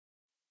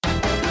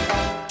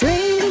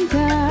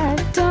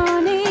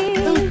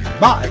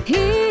Bye.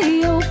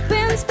 He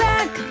opens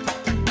back.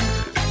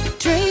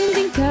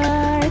 Trading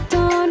card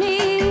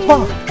Tony.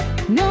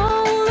 Fuck.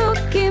 No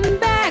looking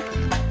back.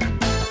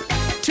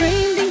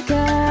 Trading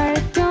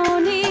card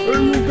Tony.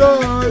 Hey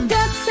guys.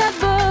 That's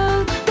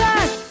about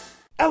that.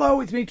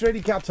 Hello, it's me,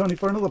 Trading Card Tony,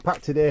 for another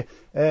pack today.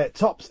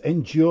 Topps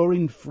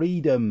Enduring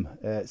Freedom,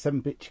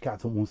 7 picture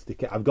cards on 1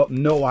 sticker. I've got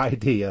no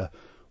idea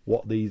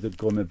what these are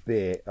going to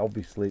be.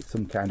 Obviously, it's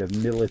some kind of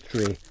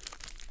military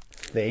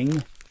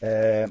thing.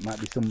 Might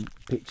be some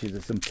pictures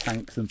of some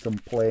tanks and some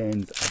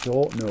planes. I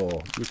don't know.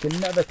 You can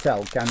never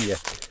tell, can you,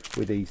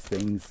 with these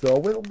things? So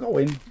we'll go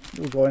in.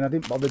 We'll go in. I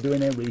didn't bother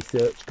doing any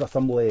research because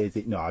I'm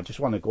lazy. No, I just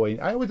want to go in.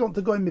 I always want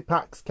to go in my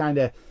packs, kind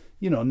of,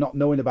 you know, not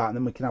knowing about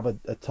them. We can have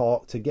a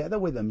talk together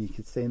with them. You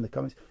can see in the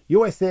comments.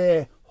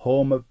 USA,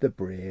 home of the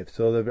brave.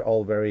 So they're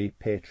all very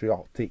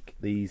patriotic,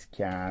 these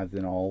cards,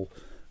 and all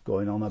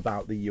going on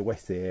about the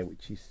USA,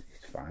 which is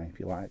fine if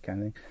you like,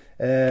 kind of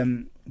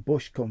thing.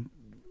 Bush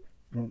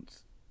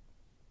confronts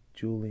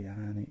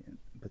Giuliani,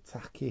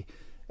 Bataki.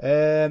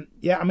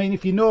 Yeah, I mean,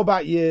 if you know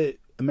about your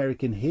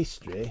American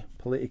history,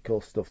 political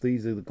stuff,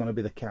 these are going to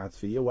be the cards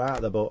for you,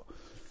 aren't they? But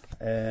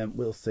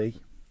we'll see.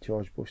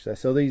 George Bush there.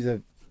 So these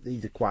are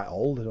quite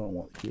old. I don't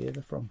know what year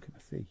they're from. Can I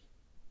see?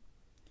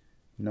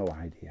 No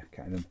idea.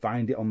 Can't even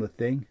find it on the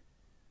thing.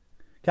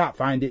 Can't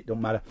find it.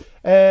 Don't matter.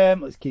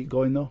 Let's keep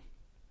going though.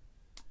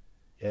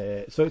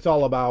 So it's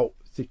all about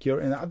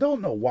security. I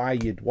don't know why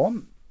you'd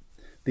want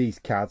these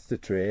cards to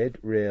trade,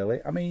 really.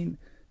 I mean,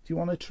 do you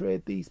want to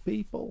trade these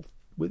people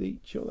with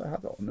each other?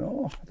 I don't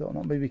know.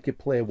 Maybe we could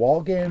play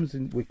war games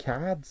with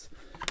cards.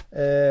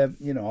 You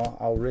know,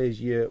 I'll raise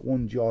you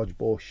one George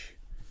Bush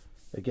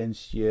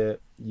against your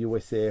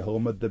USA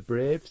home of the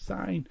brave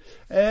sign.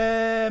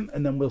 And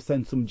then we'll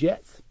send some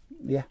jets.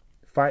 Yeah.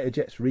 Fighter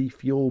jets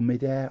refuel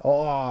midair.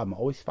 Oh, I'm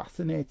always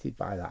fascinated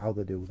by that, how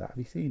they do that. Have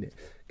you seen it?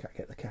 Can't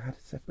get the card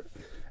separate.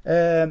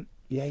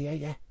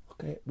 Yeah.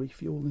 Okay,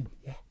 refueling.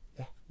 Yeah.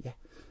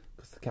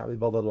 Because they can't be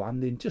bothered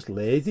landing. Just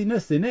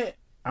laziness, innit?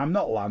 I'm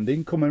not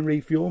landing. Come and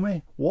refuel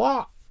me.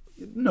 What?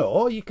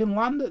 No, you can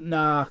land it.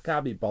 Nah,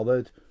 can't be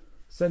bothered.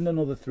 Send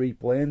another 3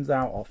 planes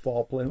out or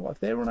 4 planes. What if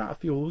they run out of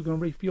fuel? Who's going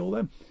to refuel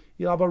them?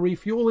 You'll have a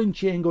refueling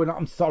chain going on.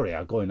 I'm sorry,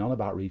 I'm going on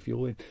about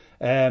refueling.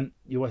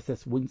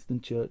 USS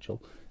Winston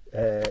Churchill.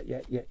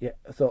 Yeah.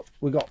 So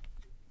we got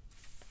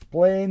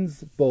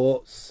planes,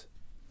 boats,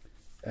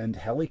 and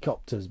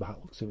helicopters by the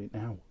looks of it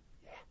now.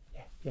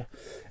 Yeah.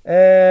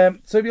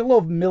 So if you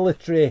love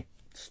military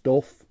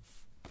stuff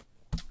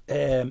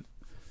and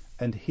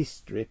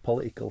history,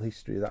 political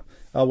history, that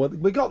well,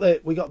 we got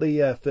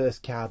the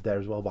first card there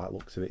as well by the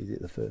looks of it. Is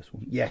it the first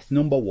one? Yes,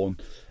 number 1.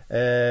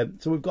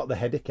 So we've got the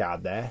header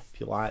card there, if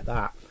you like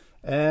that.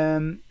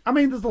 I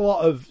mean, there's a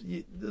lot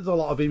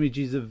of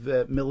images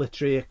of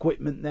military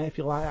equipment there, if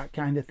you like that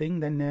kind of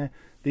thing. Then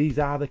these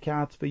are the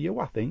cards for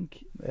you, I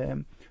think.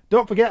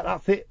 Don't forget,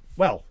 that's it.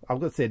 Well, I've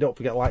got to say, don't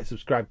forget to like,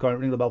 subscribe, comment,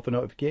 ring the bell for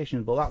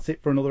notifications. But that's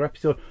it for another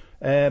episode.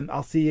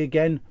 I'll see you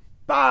again.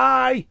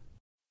 Bye.